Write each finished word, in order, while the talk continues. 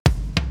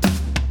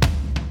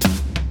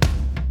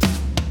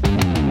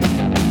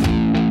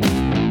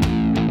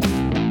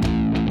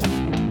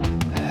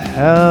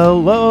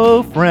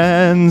Hello,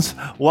 friends.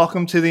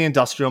 Welcome to the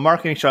Industrial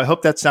Marketing Show. I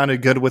hope that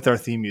sounded good with our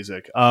theme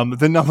music.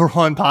 The number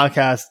one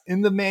podcast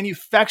in the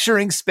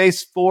manufacturing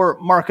space for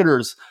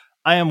marketers.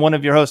 I am one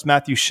of your hosts,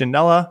 Matthew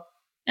Shinella.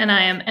 And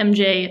I am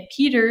MJ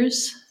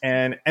Peters.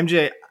 And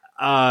MJ,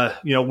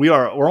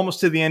 we're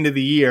almost to the end of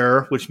the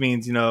year, which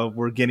means,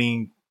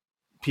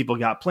 people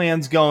got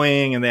plans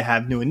going and they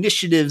have new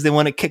initiatives they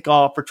want to kick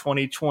off for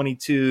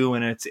 2022.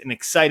 And it's an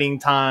exciting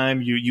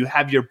time. You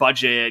have your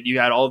budget. You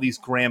got all these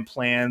grand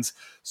plans.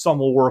 Some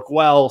will work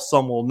well,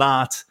 some will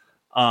not.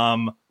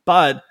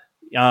 But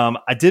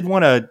I did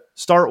want to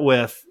start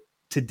with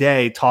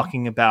today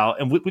talking about,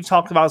 and we've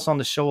talked about this on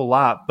the show a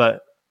lot,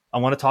 but I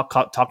want to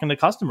talking to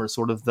customers,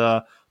 sort of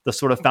the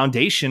sort of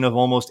foundation of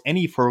almost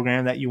any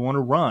program that you want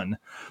to run.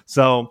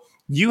 So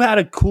you had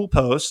a cool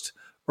post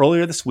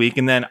earlier this week,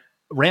 and then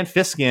Rand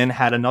Fiskin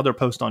had another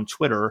post on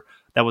Twitter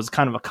that was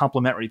kind of a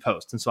complimentary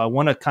post. And so I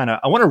want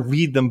to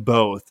read them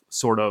both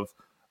sort of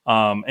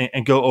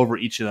and go over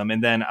each of them.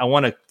 And then I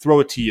want to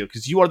throw it to you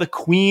because you are the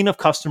queen of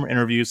customer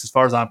interviews, as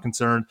far as I'm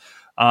concerned.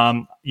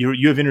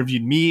 You have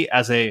interviewed me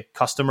as a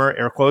customer,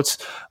 air quotes.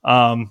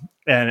 And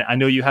I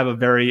know you have a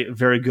very,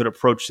 very good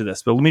approach to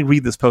this, but let me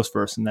read this post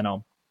first and then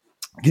I'll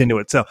get into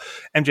it. So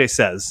MJ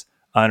says,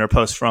 in her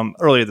post from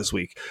earlier this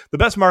week, the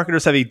best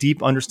marketers have a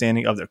deep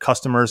understanding of their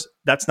customers.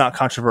 That's not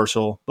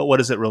controversial, but what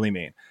does it really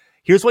mean?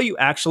 Here's what you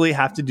actually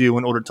have to do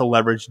in order to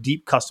leverage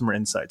deep customer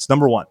insights.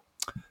 Number one,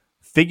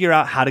 figure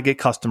out how to get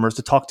customers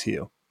to talk to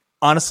you.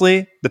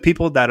 Honestly, the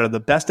people that are the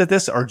best at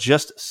this are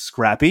just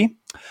scrappy.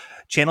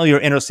 Channel your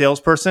inner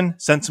salesperson,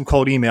 send some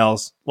cold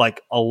emails, like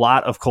a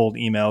lot of cold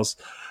emails.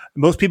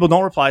 Most people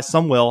don't reply.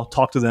 Some will.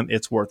 Talk to them.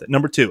 It's worth it.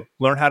 Number two,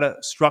 learn how to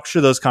structure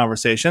those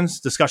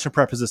conversations. Discussion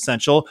prep is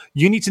essential.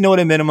 You need to know at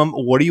a minimum,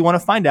 what do you want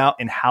to find out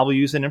and how to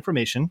use that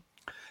information.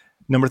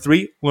 Number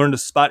three, learn to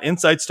spot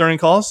insights during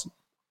calls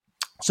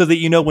so that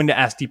you know when to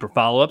ask deeper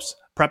follow-ups.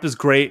 Prep is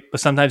great, but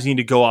sometimes you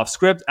need to go off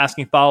script,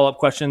 asking follow-up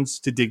questions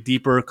to dig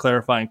deeper,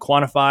 clarify, and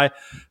quantify.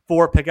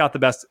 Four, pick out the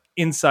best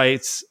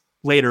insights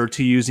later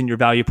to use in your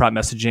value prop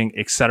messaging,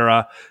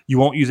 etc. You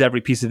won't use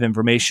every piece of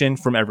information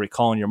from every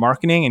call in your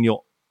marketing, and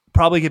you'll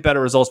probably get better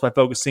results by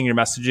focusing your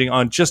messaging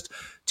on just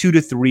 2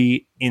 to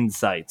 3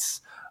 insights.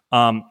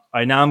 All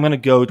right, now I'm going to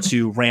go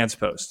to Rand's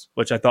post,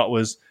 which I thought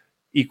was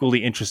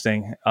equally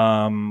interesting.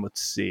 Let's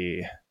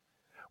see.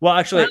 Well,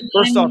 actually,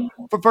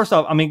 first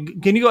off, I mean,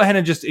 can you go ahead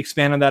and just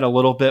expand on that a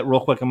little bit, real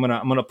quick? I'm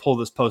gonna pull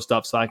this post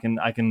up so I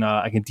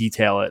can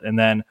detail it, and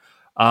then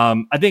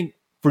I think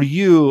for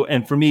you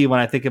and for me, when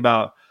I think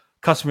about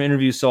customer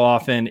interviews, so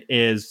often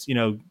is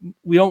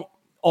we don't.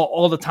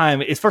 All the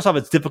time. First off,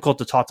 it's difficult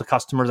to talk to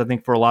customers, I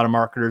think, for a lot of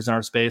marketers in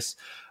our space.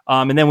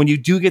 And then when you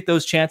do get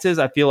those chances,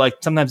 I feel like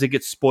sometimes it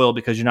gets spoiled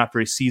because you're not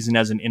very seasoned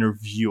as an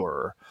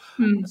interviewer.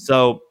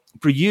 So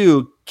for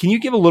you, can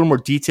you give a little more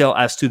detail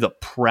as to the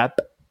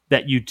prep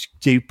that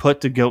you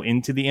put to go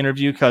into the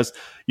interview? Because,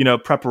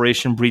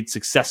 preparation breeds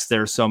success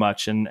there so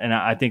much. And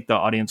I think the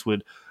audience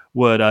would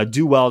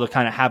do well to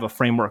kind of have a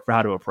framework for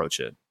how to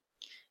approach it.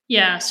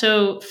 Yeah.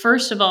 So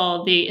first of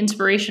all, the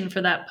inspiration for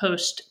that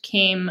post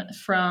came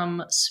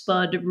from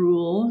Spud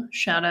Rule.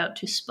 Shout out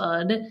to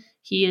Spud.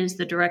 He is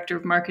the director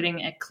of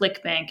marketing at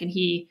ClickBank, and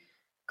he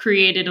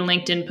created a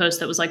LinkedIn post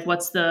that was like,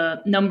 what's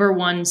the number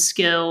one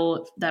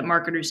skill that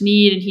marketers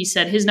need? And he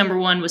said his number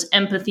one was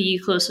empathy,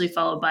 closely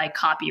followed by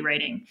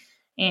copywriting.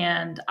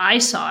 And I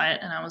saw it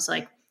and I was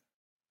like,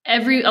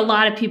 a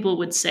lot of people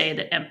would say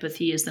that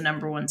empathy is the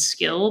number one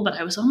skill, but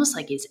I was almost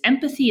like, is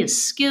empathy a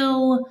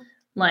skill?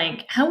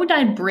 Like, how would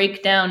I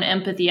break down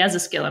empathy as a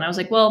skill? And I was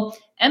like, well,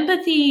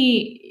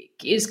 empathy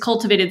is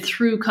cultivated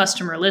through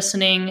customer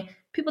listening.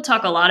 People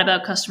talk a lot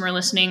about customer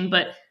listening,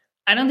 but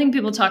I don't think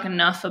people talk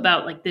enough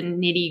about like the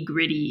nitty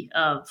gritty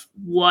of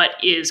what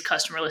is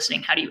customer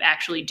listening. How do you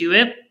actually do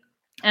it?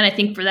 And I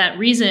think for that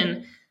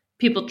reason,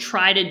 people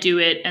try to do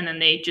it and then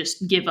they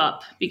just give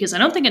up, because I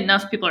don't think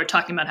enough people are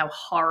talking about how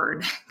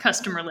hard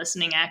customer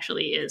listening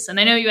actually is. And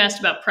I know you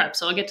asked about prep,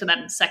 so I'll get to that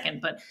in a second,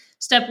 but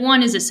step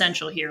one is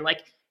essential here.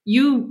 Like,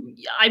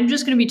 I'm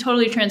just going to be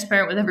totally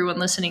transparent with everyone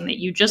listening that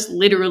you just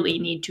literally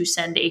need to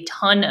send a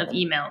ton of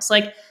emails.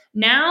 Like,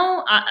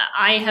 now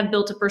I have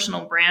built a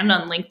personal brand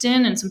on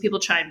LinkedIn, and some people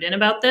chimed in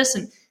about this.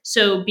 And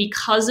so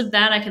because of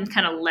that, I can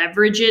kind of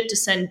leverage it to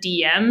send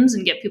DMs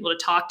and get people to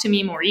talk to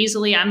me more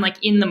easily. I'm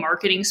like in the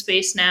marketing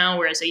space now,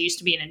 whereas I used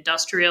to be an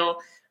industrial.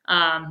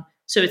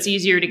 So it's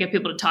easier to get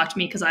people to talk to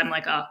me because I'm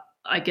like a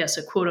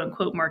quote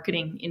unquote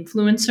marketing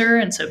influencer.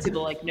 And so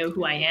people like know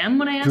who I am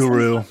when I ask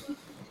them.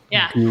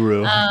 Yeah.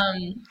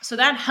 So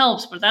that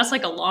helps, but that's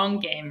like a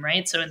long game,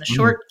 right? So in the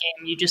short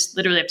game, you just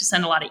literally have to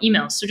send a lot of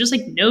emails. So just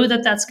like know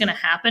that that's going to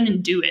happen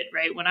and do it,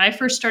 right? When I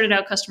first started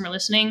out customer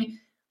listening,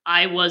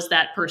 I was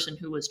that person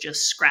who was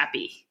just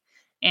scrappy.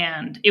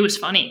 And it was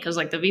funny because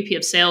like the VP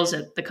of sales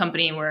at the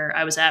company where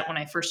I was at when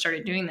I first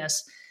started doing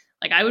this,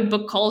 like I would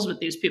book calls with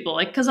these people,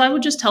 like, cause I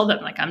would just tell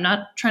them like, I'm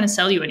not trying to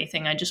sell you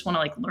anything. I just want to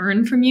like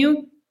learn from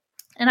you.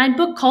 And I'd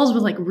book calls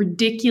with like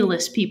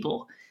ridiculous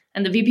people.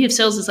 And the VP of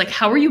sales is like,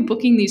 how are you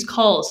booking these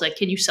calls? Like,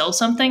 can you sell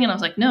something? And I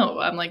was like, no,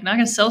 I'm like not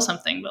going to sell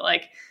something, but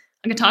like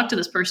I can talk to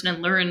this person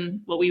and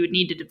learn what we would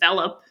need to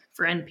develop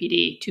for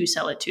NPD to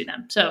sell it to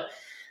them. So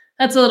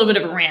that's a little bit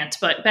of a rant,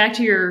 but back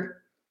to your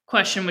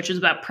question, which is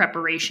about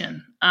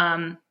preparation.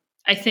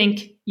 I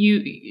think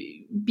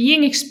you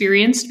being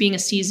experienced, being a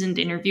seasoned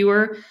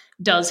interviewer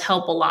does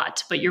help a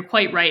lot, but you're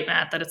quite right,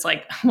 Matt, that it's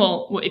like,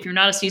 well, if you're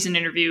not a seasoned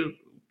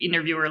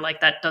interviewer,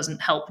 like that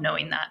doesn't help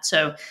knowing that.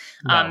 So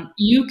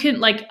you can,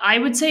 like, I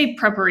would say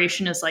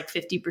preparation is like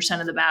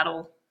 50% of the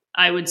battle.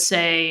 I would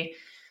say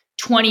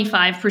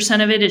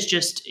 25% of it is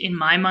just, in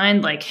my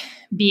mind, like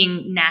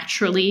being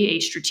naturally a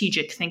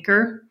strategic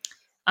thinker.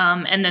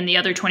 And then the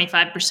other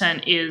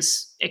 25%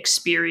 is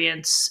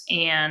experience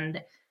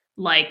and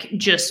like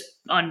just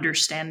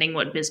understanding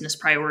what business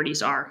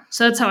priorities are.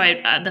 So that's how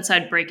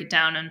I'd break it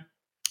down. And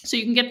so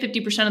you can get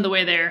 50% of the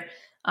way there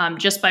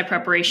just by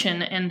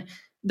preparation. And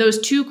those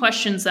two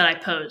questions that I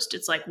posed,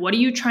 it's like, what are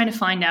you trying to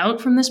find out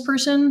from this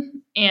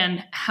person?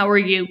 And how are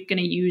you going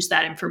to use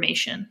that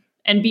information?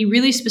 And be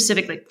really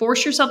specific, like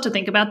force yourself to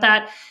think about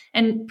that.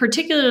 And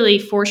particularly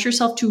force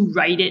yourself to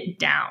write it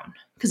down.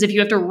 Because if you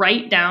have to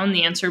write down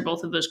the answer to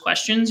both of those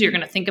questions, you're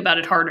going to think about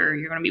it harder.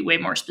 You're going to be way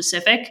more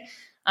specific.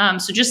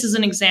 So just as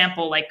an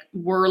example, like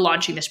we're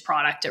launching this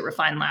product at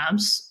Refine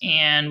Labs,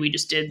 and we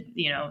just did,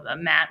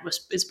 Matt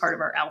is part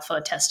of our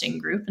alpha testing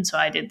group. And so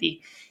I did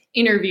the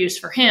interviews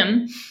for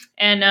him.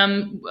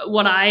 And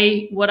what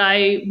I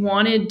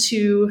wanted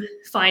to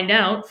find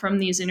out from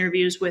these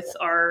interviews with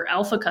our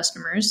alpha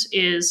customers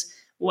is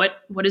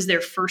what is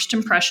their first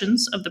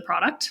impressions of the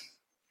product,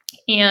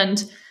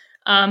 and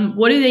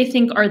what do they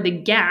think are the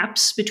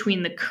gaps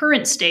between the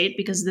current state,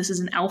 because this is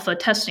an alpha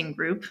testing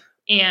group,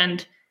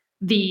 and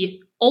the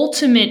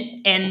ultimate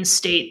end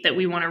state that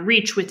we want to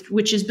reach,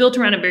 which is built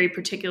around a very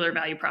particular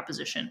value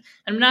proposition.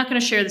 And I'm not going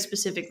to share the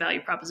specific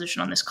value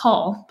proposition on this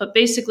call, but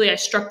basically I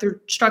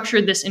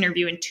structured this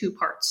interview in two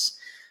parts.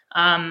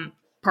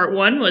 Part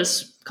one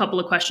was a couple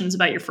of questions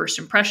about your first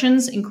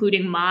impressions,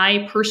 including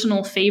my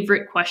personal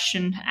favorite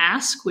question to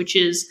ask, which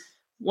is,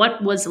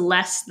 what was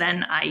less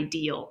than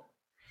ideal?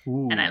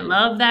 Ooh, and I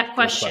love that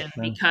question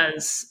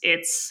because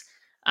it's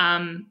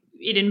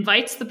it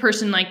invites the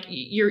person, like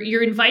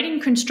you're inviting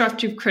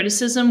constructive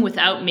criticism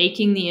without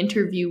making the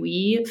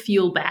interviewee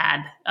feel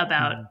bad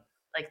about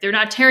like they're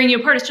not tearing you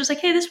apart. It's just like,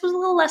 hey, this was a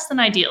little less than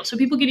ideal. So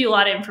people give you a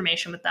lot of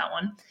information with that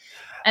one.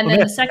 And then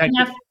the second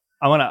half,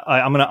 I'm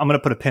gonna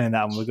put a pin in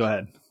that one. We'll go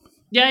ahead.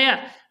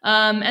 Yeah.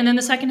 And then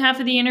the second half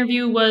of the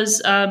interview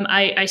was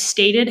I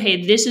stated,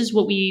 hey, this is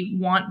what we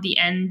want the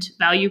end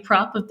value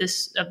prop of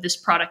this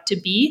product to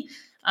be.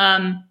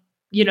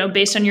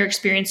 Based on your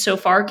experience so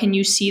far, can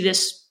you see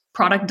this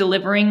product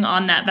delivering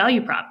on that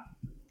value prop?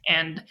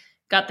 And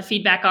got the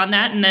feedback on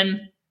that. And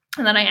then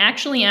I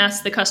actually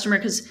asked the customer,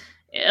 because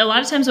a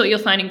lot of times what you'll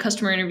find in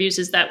customer interviews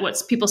is that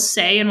what people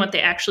say and what they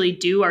actually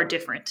do are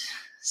different.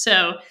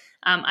 So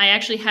I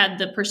actually had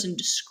the person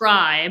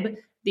describe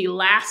the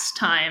last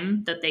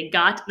time that they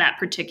got that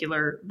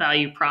particular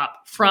value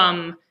prop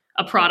from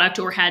a product,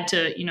 or had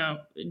to,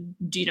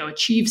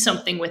 achieve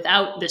something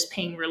without this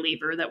pain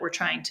reliever that we're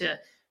trying to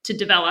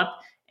develop.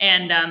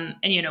 And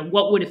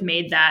what would have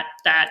made that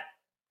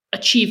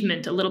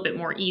achievement a little bit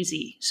more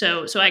easy.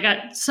 So I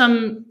got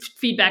some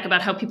feedback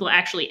about how people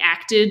actually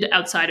acted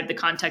outside of the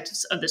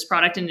context of this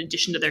product, in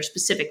addition to their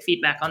specific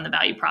feedback on the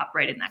value prop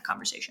right in that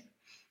conversation.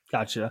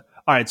 Gotcha.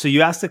 All right. So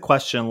you asked the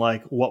question,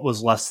 like, what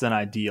was less than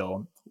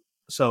ideal?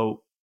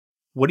 So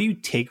what do you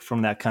take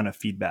from that kind of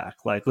feedback?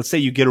 Like, let's say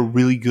you get a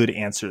really good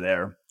answer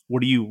there. How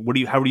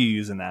are you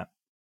using that?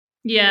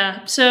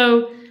 Yeah.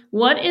 So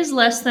what is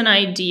less than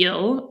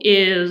ideal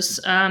is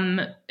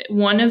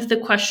one of the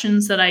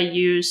questions that I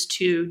use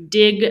to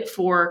dig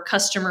for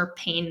customer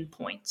pain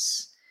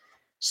points.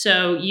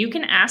 So you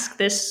can ask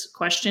this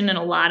question in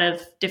a lot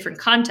of different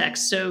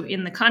contexts. So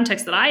in the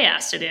context that I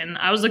asked it in,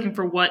 I was looking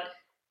for what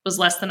was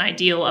less than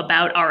ideal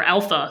about our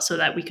alpha so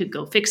that we could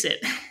go fix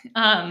it.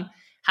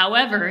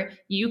 However,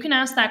 you can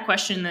ask that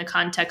question in the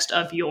context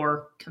of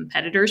your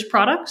competitors'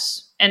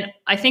 products. And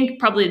I think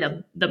probably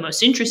the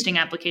most interesting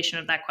application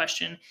of that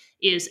question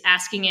is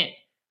asking it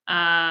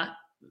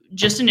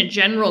just in a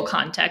general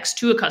context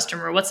to a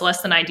customer, what's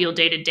less than ideal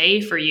day to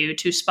day for you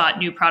to spot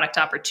new product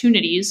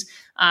opportunities,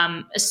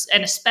 and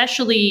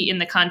especially in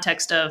the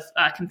context of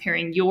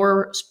comparing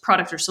your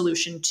product or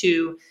solution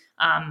to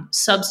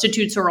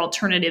substitutes or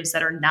alternatives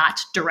that are not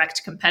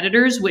direct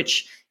competitors,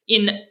 which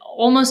in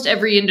almost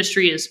every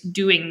industry is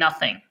doing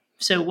nothing.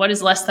 So what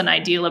is less than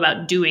ideal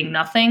about doing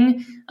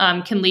nothing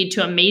can lead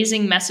to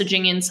amazing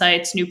messaging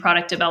insights, new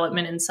product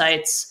development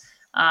insights,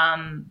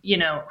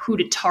 who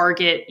to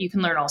target. You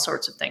can learn all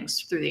sorts of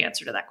things through the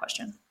answer to that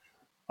question.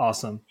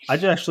 Awesome. I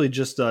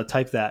just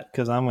typed that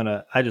because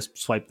I just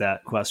swiped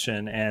that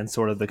question and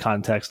sort of the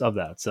context of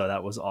that. So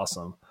that was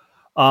awesome.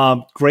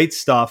 Great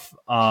stuff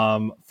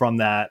from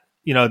that.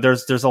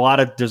 there's a lot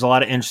of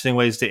interesting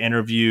ways to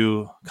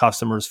interview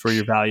customers for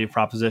your value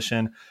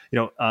proposition.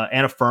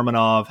 Anna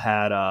Furmanov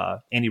had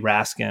Andy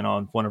Raskin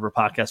on one of her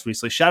podcasts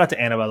recently. Shout out to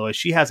Anna, by the way.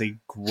 She has a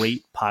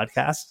great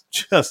podcast,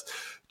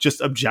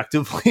 just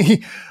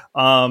objectively.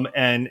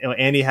 And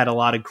Andy had a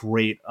lot of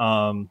great,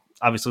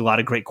 obviously a lot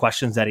of great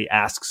questions that he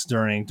asks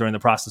during the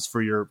process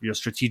for your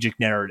strategic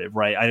narrative,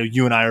 right? I know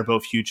you and I are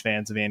both huge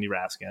fans of Andy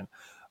Raskin.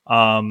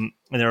 And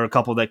there are a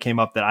couple that came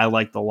up that I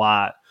liked a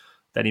lot,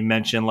 that he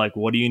mentioned, like,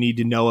 what do you need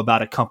to know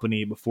about a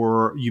company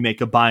before you make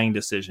a buying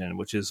decision,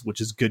 which is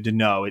good to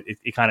know.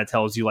 It kind of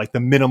tells you like the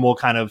minimal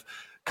kind of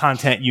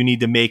content you need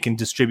to make and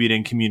distribute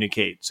and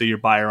communicate, so your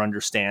buyer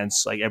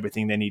understands like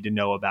everything they need to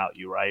know about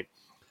you, right?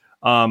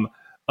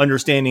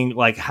 Understanding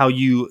like how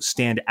you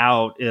stand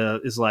out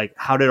is like,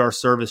 how did our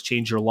service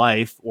change your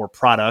life or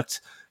product?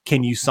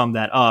 Can you sum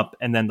that up?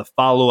 And then the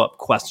follow-up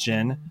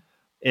question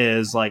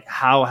is like,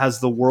 how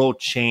has the world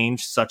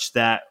changed such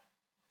that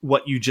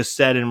what you just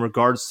said in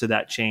regards to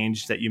that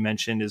change that you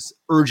mentioned is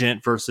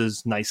urgent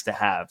versus nice to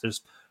have?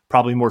 There's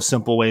probably more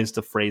simple ways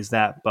to phrase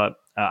that, but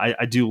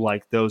I do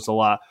like those a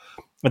lot.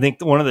 I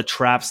think one of the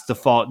traps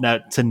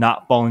to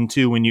not fall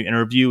into when you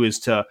interview is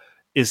to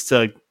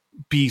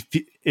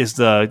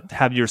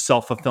have your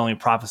self-fulfilling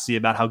prophecy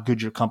about how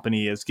good your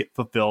company is get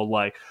fulfilled.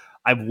 Like,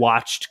 I've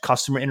watched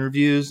customer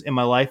interviews in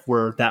my life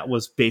where that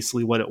was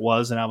basically what it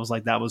was, and I was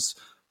like, that was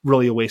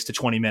really a waste of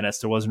 20 minutes.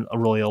 There wasn't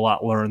really a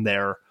lot learned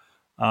there.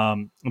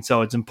 And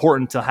so it's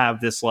important to have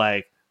this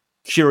like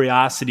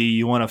curiosity.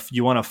 You want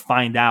to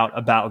find out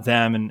about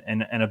them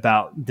and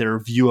about their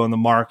view on the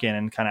market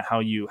and kind of how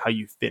you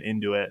fit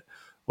into it,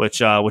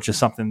 which is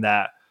something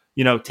that,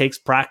 takes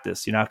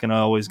practice. You're not going to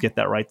always get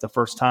that right the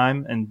first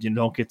time, and you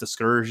don't get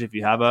discouraged if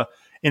you have a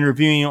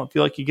interview and you don't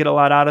feel like you get a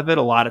lot out of it.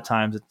 A lot of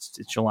times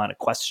it's your line of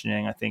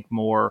questioning, I think,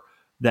 more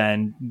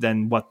than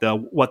what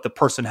the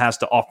person has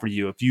to offer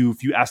you. If you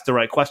ask the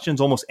right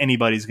questions, almost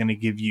anybody's going to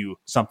give you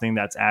something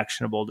that's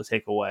actionable to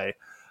take away.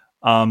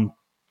 So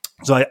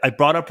I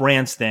brought up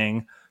Rand's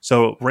thing.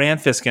 So Rand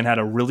Fiskin had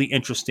a really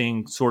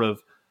interesting sort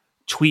of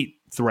tweet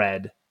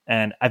thread.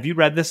 And have you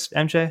read this,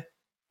 MJ?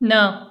 No.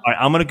 All right,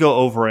 I'm going to go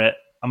over it.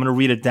 I'm going to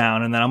read it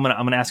down, and then I'm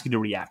going to ask you to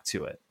react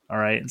to it. All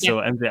right. Yeah. So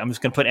MJ, I'm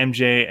just going to put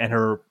MJ and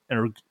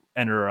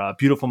her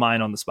beautiful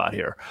mind on the spot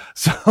here.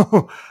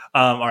 So,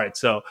 all right.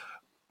 So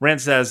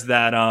Rand says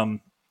that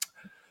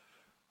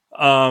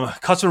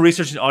customer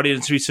research and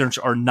audience research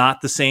are not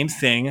the same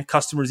thing.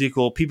 Customers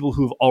equal people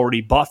who've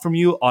already bought from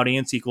you.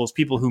 Audience equals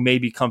people who may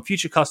become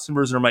future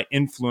customers or might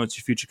influence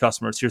your future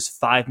customers. Here's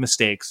 5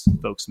 mistakes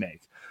folks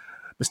make.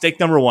 Mistake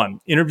number 1,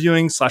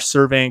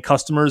 interviewing/surveying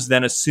customers,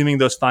 then assuming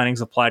those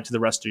findings apply to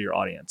the rest of your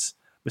audience.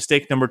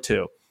 Mistake number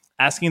 2,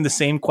 asking the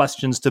same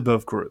questions to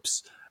both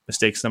groups.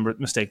 Mistake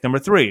number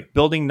 3,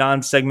 building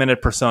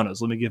non-segmented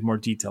personas. Let me give more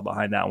detail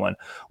behind that one.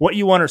 What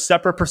you want are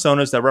separate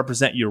personas that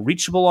represent your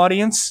reachable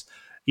audience,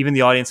 even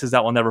the audiences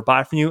that will never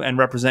buy from you, and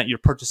represent your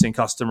purchasing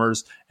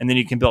customers. And then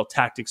you can build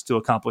tactics to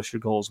accomplish your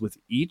goals with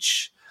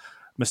each.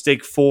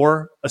 Mistake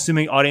 4,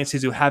 assuming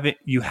audiences you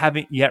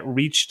haven't yet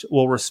reached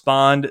will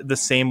respond the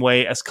same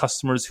way as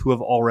customers who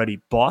have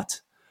already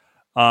bought.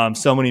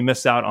 So many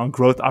miss out on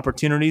growth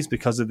opportunities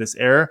because of this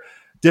error.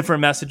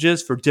 Different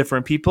messages for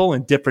different people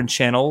in different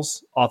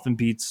channels often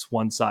beats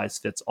one size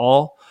fits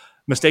all.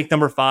 Mistake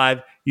number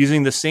 5,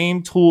 using the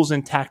same tools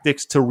and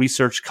tactics to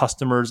research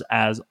customers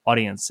as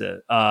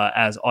audiences.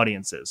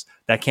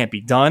 That can't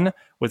be done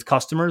with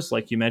customers.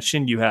 Like you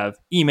mentioned, you have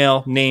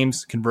email,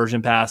 names,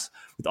 conversion paths.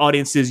 With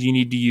audiences, you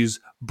need to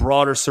use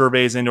broader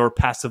surveys and or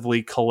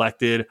passively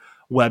collected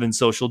web and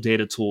social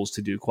data tools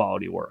to do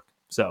quality work.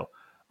 So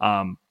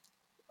I'm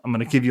going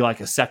to give you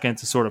like a second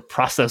to sort of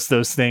process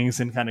those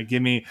things and kind of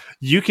give me,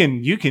 you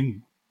can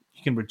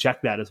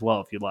reject that as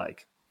well if you'd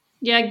like.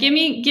 Yeah, give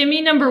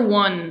me number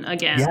 1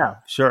 again. Yeah,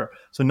 sure.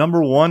 So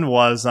number 1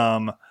 was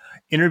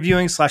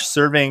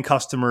interviewing/surveying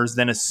customers,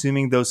 then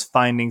assuming those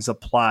findings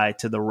apply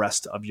to the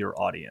rest of your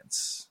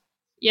audience.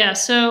 Yeah,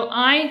 so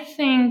I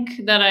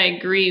think that I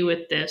agree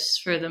with this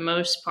for the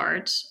most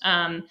part.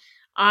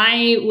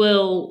 I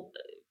will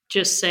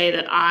just say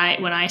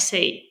that when I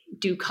say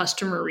do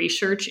customer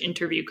research,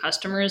 interview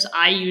customers,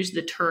 I use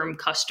the term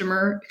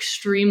customer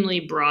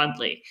extremely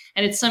broadly.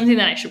 And it's something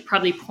that I should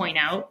probably point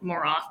out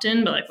more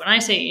often. But like when I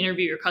say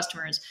interview your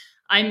customers,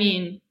 I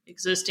mean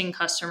existing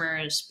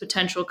customers,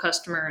 potential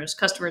customers,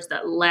 customers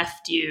that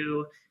left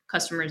you,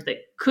 customers that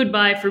could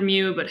buy from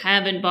you but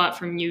haven't bought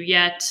from you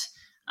yet,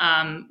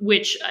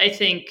 which I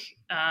think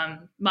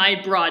my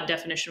broad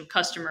definition of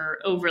customer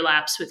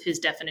overlaps with his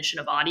definition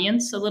of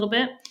audience a little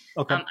bit.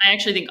 Okay. I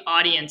actually think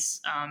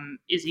audience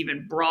is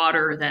even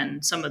broader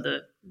than some of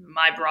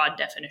my broad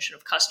definition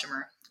of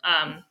customer.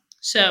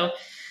 So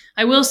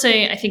I will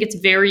say I think it's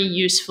very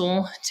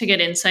useful to get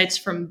insights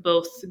from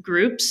both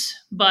groups,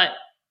 but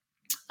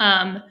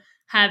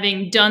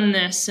having done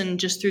this and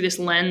just through this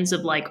lens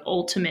of like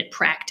ultimate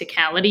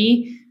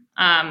practicality,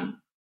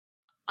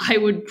 I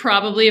would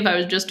probably, if I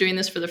was just doing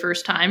this for the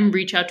first time,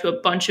 reach out to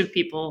a bunch of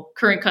people,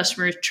 current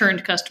customers,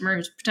 churned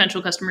customers,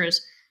 potential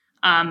customers,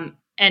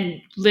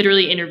 and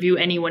literally interview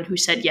anyone who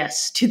said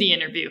yes to the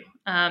interview.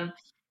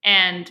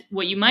 And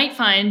what you might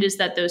find is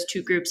that those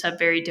two groups have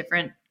very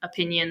different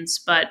opinions,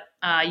 but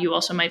you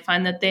also might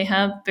find that they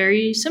have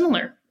very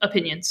similar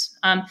opinions.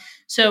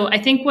 So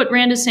I think what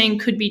Rand is saying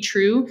could be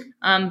true,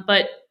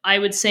 but I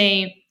would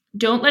say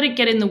don't let it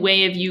get in the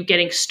way of you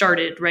getting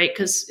started, right?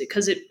 Because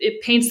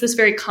it paints this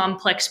very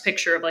complex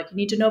picture of like, you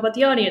need to know about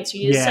the audience,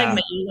 you need a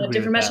segment, you have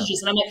different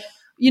messages. And I'm like,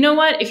 you know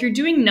what? If you're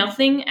doing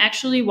nothing,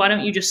 actually, why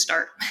don't you just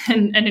start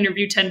and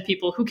interview 10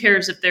 people? Who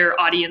cares if they're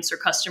audience or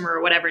customer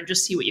or whatever, and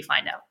just see what you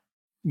find out.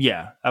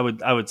 Yeah, I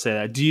would say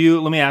that.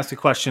 Let me ask a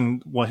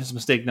question. What is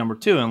mistake number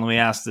 2? And let me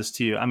ask this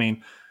to you. I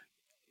mean,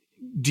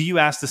 do you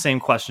ask the same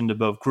question to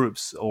both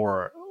groups,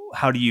 or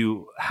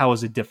how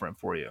is it different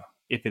for you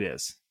if it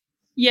is?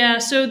 Yeah.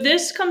 So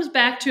this comes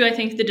back to, I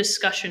think, the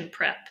discussion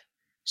prep.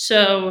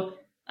 So,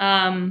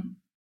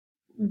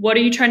 what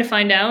are you trying to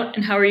find out,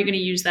 and how are you going to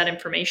use that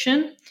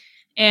information?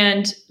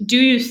 And do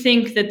you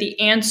think that the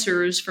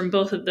answers from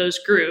both of those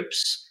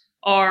groups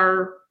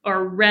are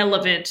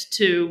relevant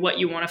to what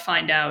you want to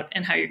find out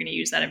and how you're going to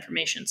use that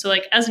information? So,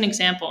 like, as an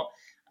example,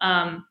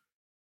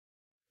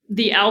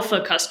 the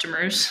alpha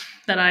customers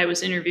that I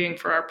was interviewing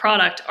for our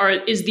product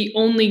is the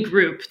only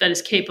group that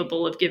is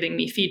capable of giving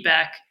me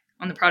feedback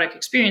on the product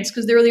experience,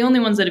 because they're the only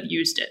ones that have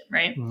used it,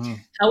 right? Mm-hmm.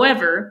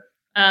 However,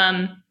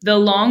 the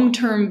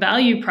long-term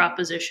value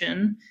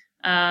proposition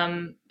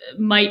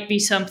might be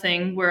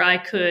something where I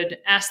could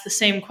ask the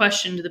same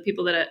question to the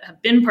people that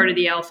have been part of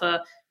the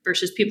alpha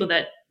versus people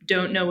that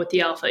don't know what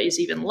the alpha is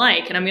even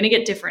like. And I'm going to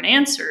get different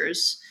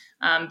answers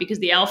because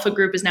the alpha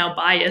group is now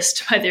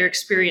biased by their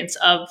experience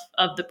of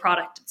the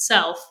product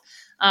itself.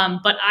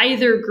 But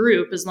either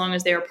group, as long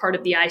as they are part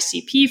of the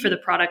ICP for the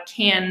product,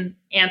 can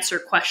answer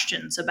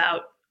questions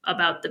about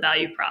the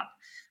value prop.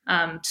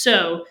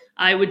 So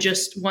I would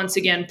just once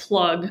again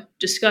plug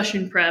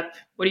discussion prep.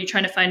 What are you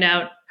trying to find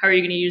out? How are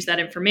you going to use that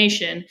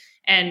information?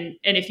 And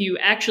if you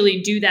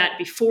actually do that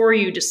before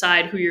you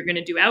decide who you're going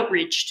to do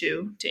outreach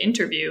to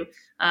interview,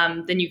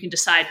 then you can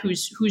decide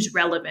who's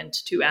relevant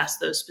to ask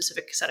those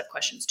specific set of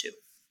questions to.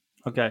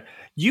 Okay.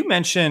 You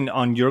mentioned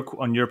on your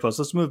post,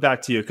 let's move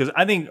back to you, because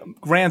I think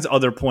Rand's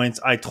other points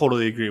I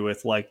totally agree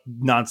with, like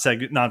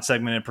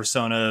non-segmented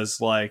personas,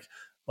 like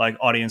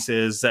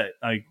audiences that,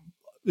 like,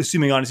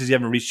 assuming audiences you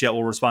haven't reached yet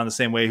will respond the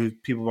same way who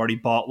people have already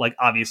bought. Like,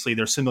 obviously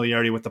their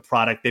familiarity with the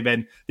product,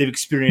 they've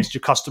experienced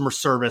your customer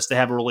service, they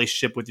have a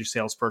relationship with your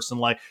salesperson.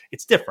 Like,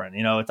 it's different,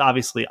 it's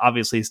obviously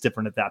it's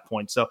different at that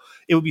point. So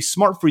it would be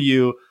smart for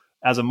you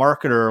as a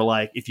marketer,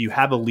 like, if you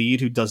have a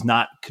lead who does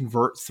not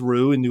convert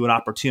through into an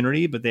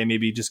opportunity, but they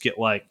maybe just get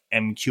like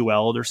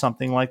MQL'd or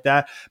something like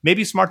that,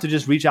 maybe smart to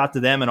just reach out to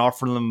them and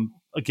offer them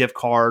a gift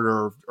card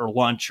or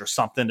lunch or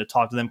something to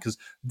talk to them, because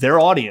their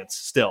audience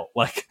still,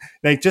 like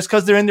just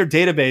because they're in their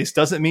database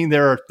doesn't mean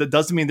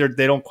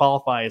they don't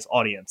qualify as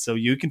audience. So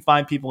you can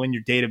find people in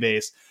your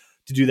database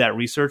to do that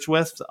research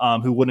with,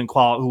 who wouldn't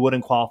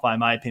qualify, in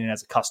my opinion,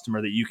 as a customer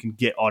that you can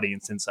get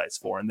audience insights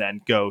for and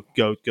then go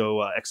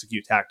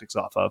execute tactics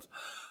off of.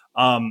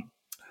 I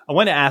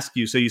want to ask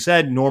you. So you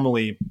said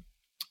normally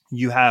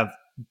you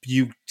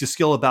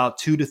distill about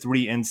 2 to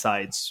 3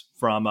 insights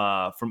from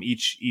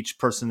each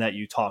person that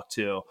you talk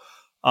to.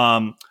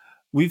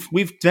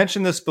 We've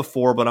mentioned this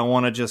before, but I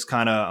want to just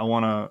formalize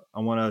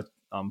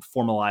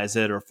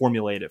it or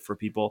formulate it for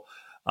people.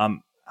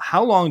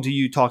 How long do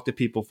you talk to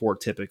people for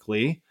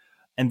typically?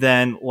 And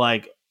then,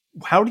 like,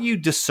 how do you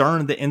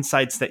discern the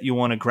insights that you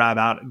want to grab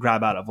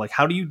out of? Like,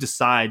 how do you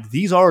decide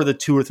these are the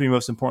 2 or 3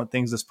 most important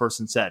things this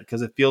person said?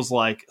 Because it feels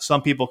like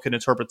some people can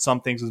interpret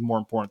some things as more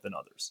important than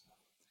others.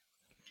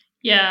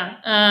 Yeah.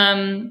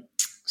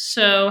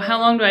 So how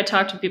long do I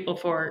talk to people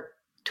for?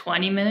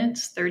 20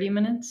 minutes, 30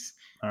 minutes?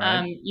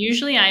 Right.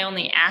 Usually I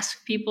only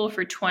ask people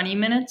for 20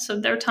 minutes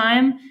of their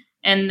time.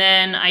 And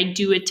then I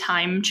do a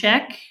time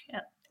check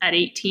at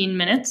 18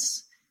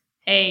 minutes.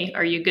 Hey,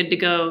 are you good to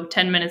go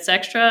 10 minutes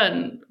extra?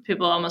 And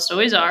people almost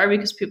always are,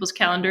 because people's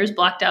calendar is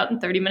blocked out in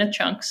 30-minute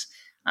chunks.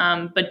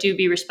 But do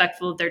be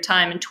respectful of their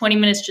time. And 20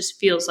 minutes just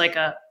feels like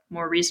a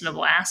more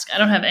reasonable ask. I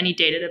don't have any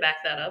data to back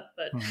that up,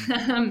 but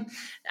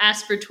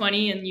ask for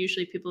 20 and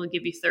usually people will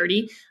give you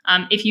 30.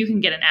 If you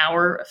can get an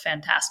hour,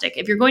 fantastic.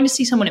 If you're going to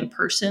see someone in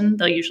person,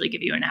 they'll usually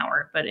give you an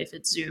hour. But if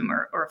it's Zoom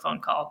or a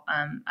phone call,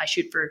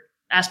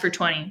 ask for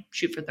 20,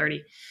 shoot for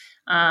 30.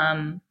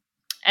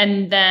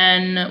 And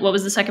then what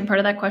was the second part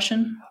of that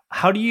question?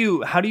 How do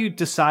you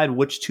decide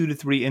which 2 to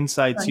 3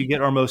 insights you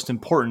get are most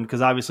important?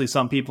 Because obviously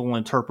some people will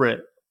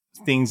interpret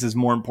things as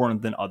more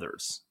important than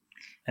others.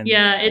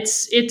 Yeah,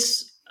 it's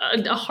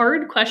a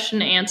hard question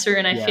to answer.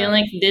 And I feel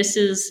like this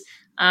is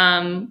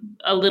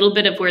a little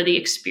bit of where the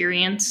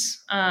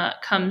experience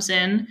comes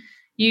in.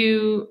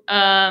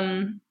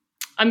 I'm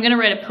going to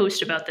write a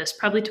post about this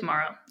probably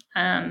tomorrow.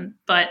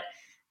 But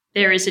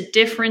there is a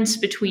difference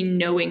between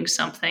knowing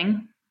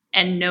something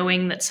and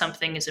knowing that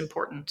something is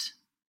important.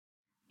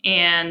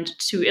 And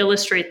to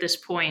illustrate this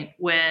point,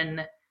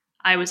 when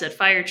I was at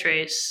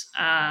Firetrace,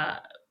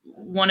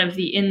 one of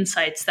the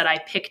insights that I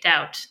picked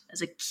out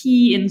as a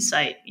key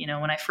insight,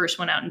 when I first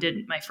went out and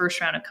did my first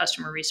round of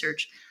customer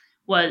research,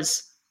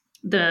 was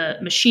the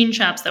machine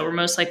shops that were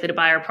most likely to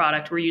buy our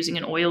product were using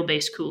an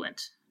oil-based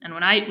coolant. And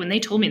when they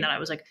told me that, I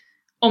was like,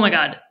 oh my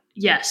God,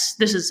 yes,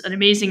 this is an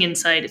amazing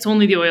insight. It's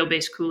only the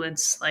oil-based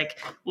coolants. Like,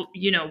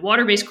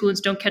 water-based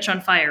coolants don't catch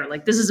on fire.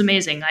 Like, this is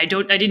amazing. I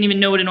didn't even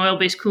know what an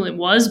oil-based coolant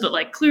was, but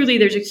like clearly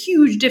there's a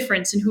huge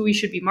difference in who we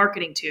should be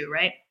marketing to,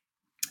 right?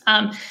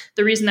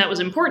 The reason that was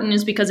important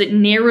is because it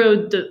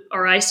narrowed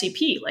our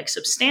ICP like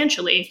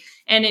substantially,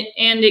 and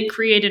it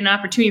created an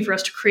opportunity for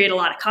us to create a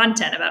lot of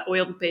content about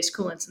oil-based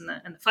coolants and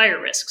the fire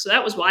risk. So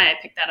that was why I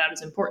picked that out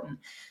as important.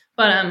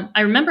 But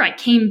I remember I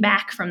came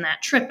back from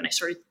that trip and I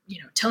started,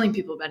 telling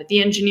people about it,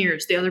 the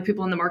engineers, the other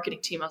people in the marketing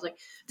team. I was like,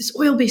 this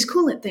oil-based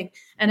coolant thing.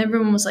 And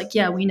everyone was like,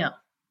 yeah, we know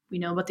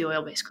about the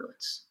oil-based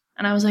coolants.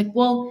 And I was like,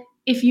 well,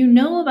 if you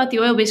know about the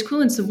oil-based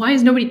coolants, then why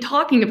is nobody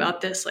talking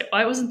about this? Like,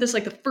 why wasn't this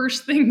like the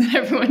first thing that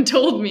everyone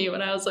told me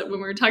when we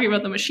were talking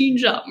about the machine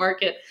shop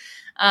market?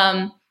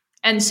 And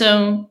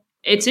so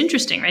it's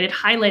interesting, right? It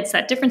highlights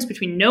that difference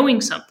between knowing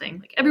something.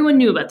 Like, everyone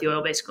knew about the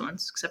oil-based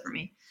coolants except for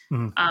me.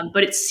 Mm-hmm.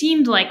 But it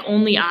seemed like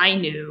only I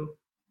knew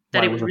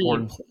that it was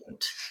really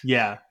important.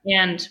 Yeah.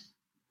 And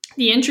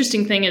the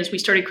interesting thing is we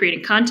started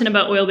creating content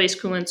about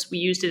oil-based coolants. We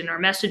used it in our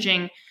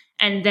messaging.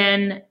 And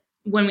then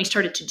when we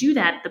started to do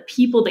that, the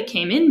people that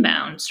came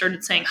inbound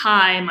started saying,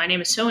 hi, my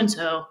name is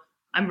so-and-so.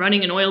 I'm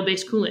running an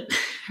oil-based coolant,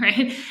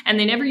 right? And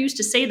they never used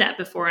to say that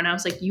before. And I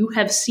was like, you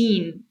have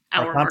seen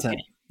our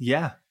marketing.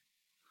 Yeah.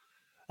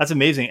 That's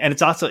amazing. And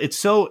it's also, it's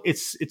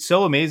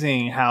so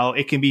amazing how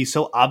it can be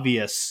so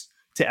obvious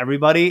to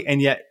everybody.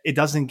 And yet it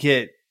doesn't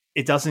get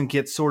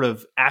sort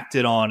of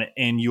acted on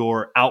in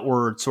your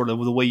outward sort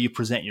of the way you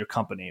present your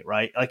company,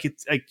 right? Like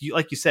it's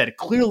like you said,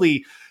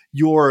 clearly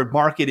your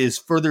market is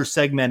further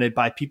segmented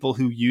by people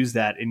who use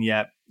that. And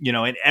yet,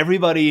 and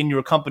everybody in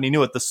your company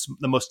knew it.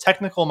 The most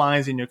technical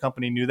minds in your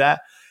company knew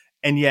that.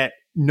 And yet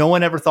no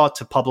one ever thought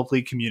to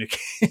publicly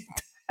communicate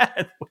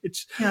that,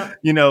 which,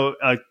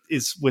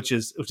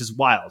 is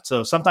wild.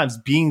 So sometimes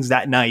being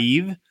that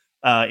naive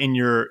in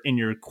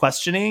your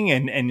questioning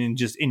and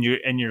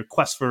in your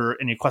quest for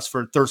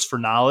thirst for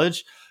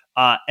knowledge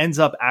ends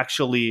up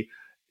actually,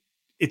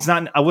 it's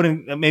not,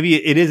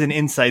 maybe it is an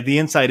insight. The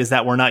insight is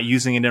that we're not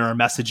using it in our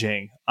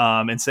messaging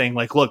and saying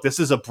like, look, this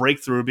is a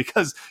breakthrough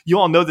because you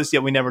all know this,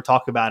 yet we never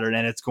talk about it.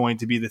 And it's going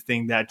to be the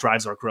thing that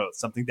drives our growth,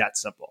 something that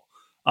simple,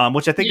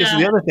 which I think is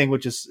the other thing,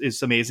 which is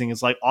amazing,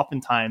 is like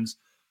oftentimes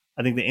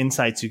I think the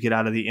insights you get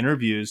out of the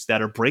interviews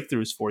that are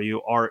breakthroughs for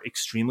you are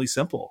extremely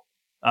simple.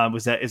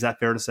 Is that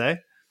fair to say?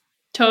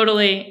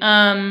 Totally.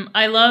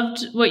 I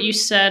loved what you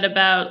said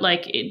about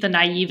like the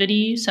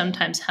naivety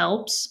sometimes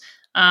helps.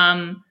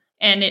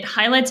 And it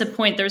highlights a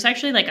point. There's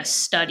actually like a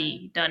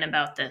study done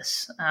about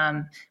this.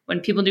 When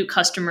people do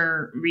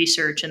customer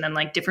research and then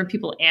like different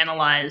people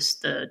analyze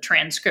the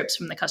transcripts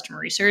from the customer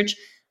research,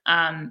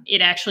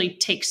 it actually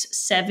takes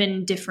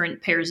 7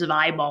 different pairs of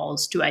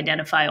eyeballs to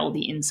identify all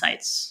the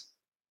insights.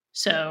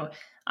 So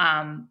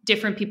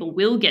different people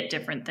will get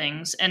different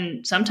things.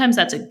 And sometimes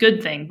that's a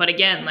good thing. But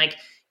again, like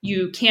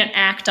you can't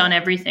act on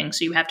everything.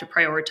 So you have to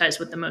prioritize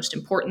what the most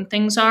important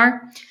things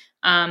are.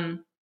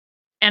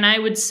 And I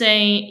would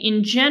say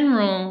in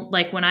general,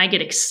 like when I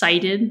get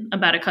excited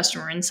about a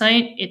customer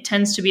insight, it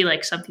tends to be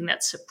like something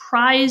that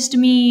surprised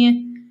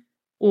me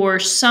or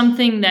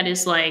something that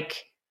is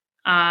like,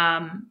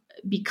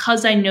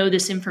 because I know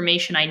this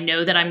information, I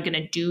know that I'm going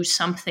to do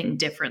something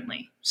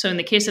differently. So in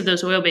the case of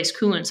those oil-based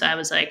coolants, I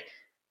was like,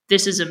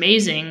 this is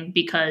amazing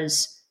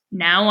because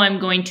now I'm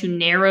going to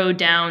narrow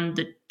down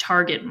the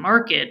target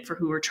market for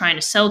who we're trying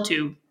to sell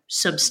to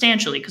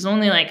substantially, because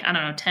only like,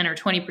 10 or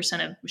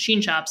 20% of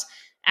machine shops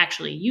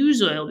actually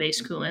use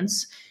oil-based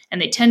coolants.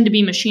 And they tend to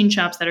be machine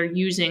shops that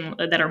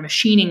are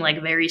machining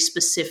like very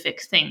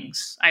specific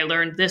things. I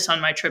learned this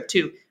on my trip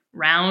too,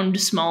 round,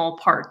 small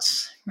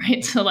parts,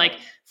 right? So like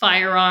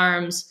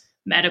firearms,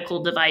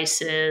 medical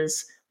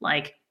devices,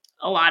 like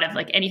a lot of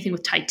like anything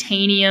with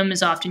titanium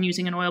is often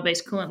using an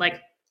oil-based coolant.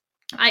 Like,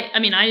 I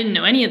didn't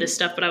know any of this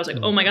stuff, but I was like,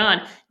 oh my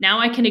God, now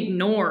I can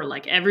ignore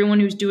like everyone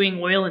who's doing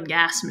oil and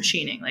gas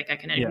machining. Like I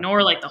can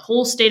ignore like the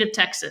whole state of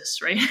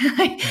Texas, right?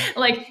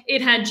 Like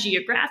it had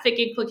geographic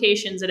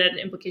implications. It had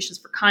implications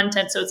for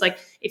content. So it's like,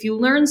 if you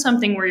learn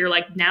something where you're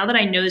like, now that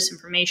I know this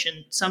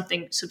information,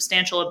 something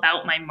substantial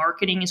about my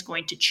marketing is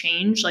going to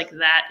change, like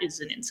that is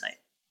an insight.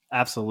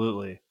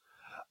 Absolutely.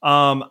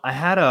 I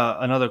had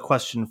another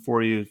question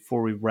for you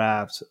before we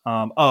wrapped.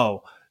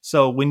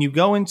 So when you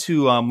go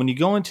into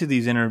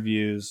these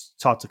interviews,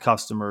 talk to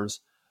customers,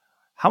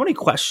 how many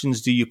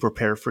questions do you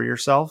prepare for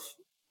yourself,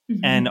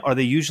 and are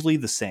they usually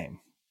the same?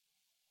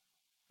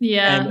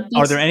 Yeah.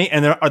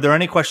 And are there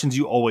any questions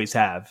you always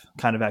have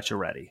kind of at your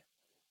ready?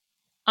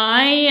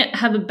 I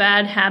have a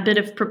bad habit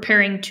of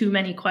preparing too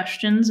many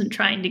questions and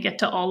trying to get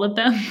to all of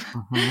them,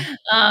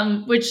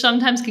 which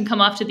sometimes can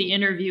come off to the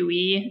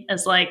interviewee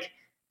as like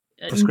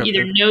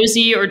either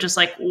nosy or just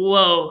like,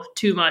 whoa,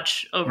 too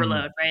much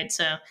overload, right?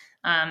 So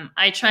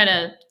I try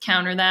to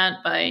counter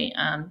that by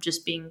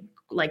just being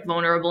like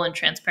vulnerable and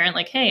transparent.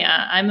 Like, hey,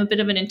 I'm a bit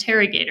of an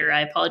interrogator.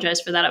 I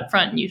apologize for that up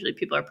front. And usually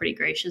people are pretty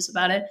gracious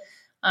about it.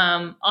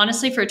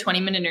 Honestly, for a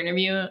 20-minute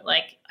interview,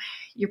 like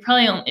you're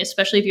probably only,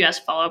 especially if you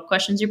ask follow-up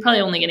questions, you're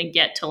probably only going to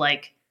get to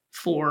like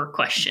 4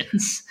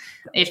 questions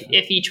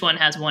if each one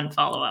has one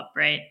follow-up,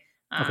 right?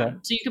 Okay.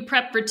 So you could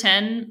prep for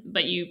 10,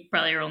 but you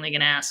probably are only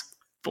going to ask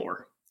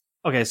 4.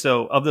 Okay.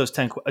 So of those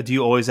 10, do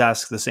you always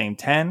ask the same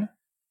 10?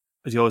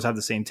 Do you always have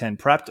the same 10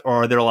 prepped,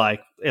 or are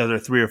there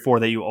 3 or 4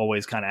 that you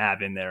always kind of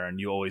have in there and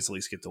you always at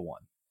least get to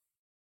 1?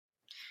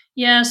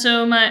 Yeah.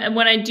 So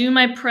when I do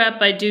my prep,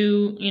 I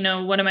do,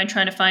 what am I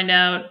trying to find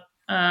out?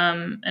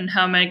 And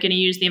how am I going to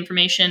use the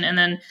information? And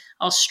then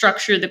I'll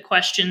structure the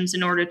questions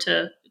in order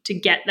to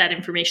get that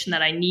information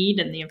that I need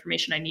and the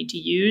information I need to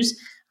use.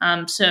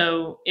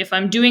 So if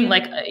I'm doing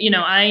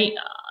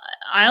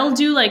I'll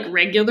do like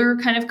regular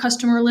kind of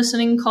customer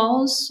listening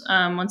calls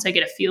once I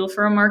get a feel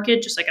for a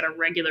market, just like at a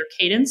regular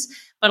cadence.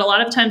 But a lot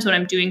of times when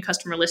I'm doing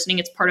customer listening,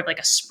 it's part of like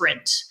a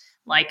sprint,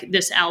 like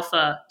this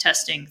alpha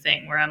testing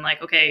thing where I'm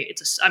like, okay,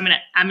 I'm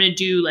gonna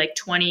do like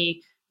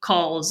 20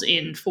 calls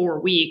in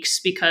 4 weeks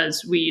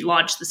because we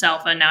launched this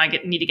alpha and now I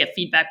need to get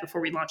feedback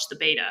before we launch the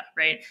beta,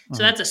 right? Mm-hmm.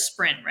 So that's a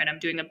sprint, right? I'm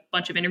doing a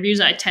bunch of interviews.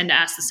 I tend to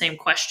ask the same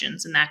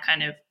questions in that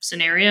kind of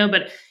scenario.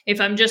 But if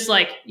I'm just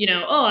like,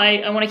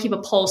 I want to keep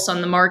a pulse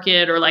on the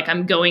market, or like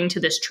I'm going to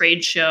this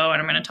trade show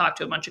and I'm going to talk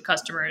to a bunch of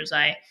customers,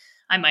 I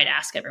might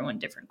ask everyone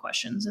different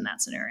questions in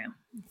that scenario.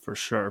 For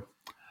sure.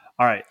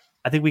 All right.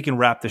 I think we can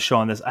wrap the show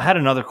on this. I had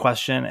another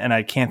question and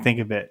I can't think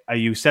of it.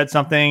 You said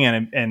something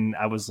and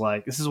I was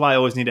like, this is why I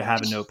always need to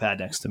have a notepad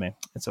next to me.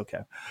 It's okay.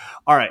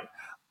 All right.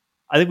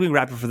 I think we can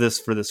wrap it for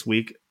this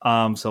week.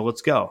 So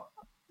let's go.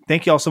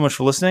 Thank you all so much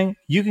for listening.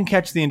 You can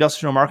catch the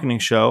Industrial Marketing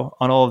Show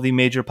on all of the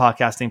major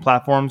podcasting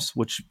platforms,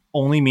 which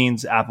only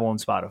means Apple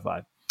and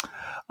Spotify.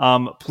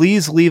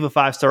 Please leave a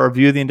 5-star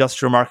review of the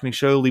Industrial Marketing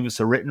Show. Leave us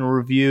a written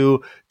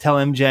review. Tell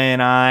MJ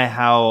and I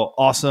how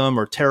awesome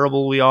or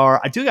terrible we are.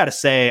 I do got to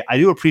say, I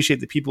do appreciate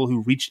the people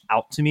who reached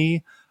out to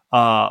me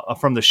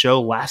from the show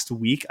last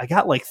week. I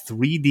got like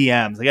 3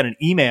 DMs. I got an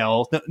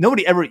email.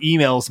 Nobody ever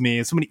emails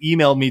me. Somebody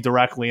emailed me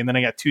directly, and then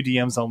I got 2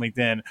 DMs on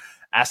LinkedIn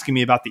asking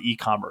me about the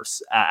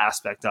e-commerce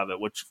aspect of it,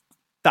 which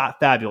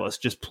fabulous.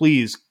 Just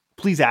please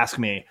ask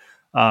me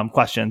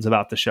questions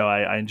about the show.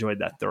 I enjoyed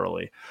that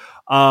thoroughly.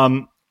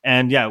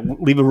 And yeah,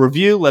 leave a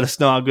review. Let us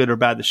know how good or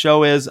bad the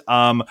show is.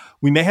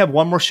 We may have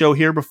one more show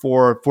here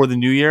for the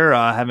new year.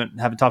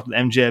 Haven't talked with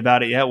MJ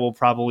about it yet. We'll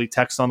probably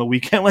text on the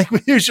weekend like we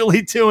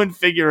usually do and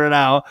figure it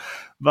out.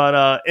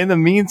 But in the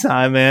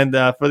meantime, and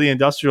for the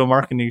Industrial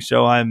Marketing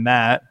Show, I'm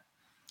Matt.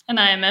 And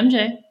I am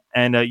MJ.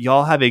 And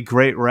y'all have a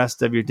great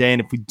rest of your day.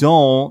 And if we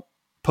don't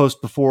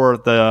post before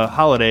the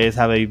holidays,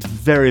 have a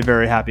very,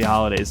 very happy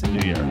holidays and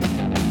New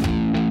Year.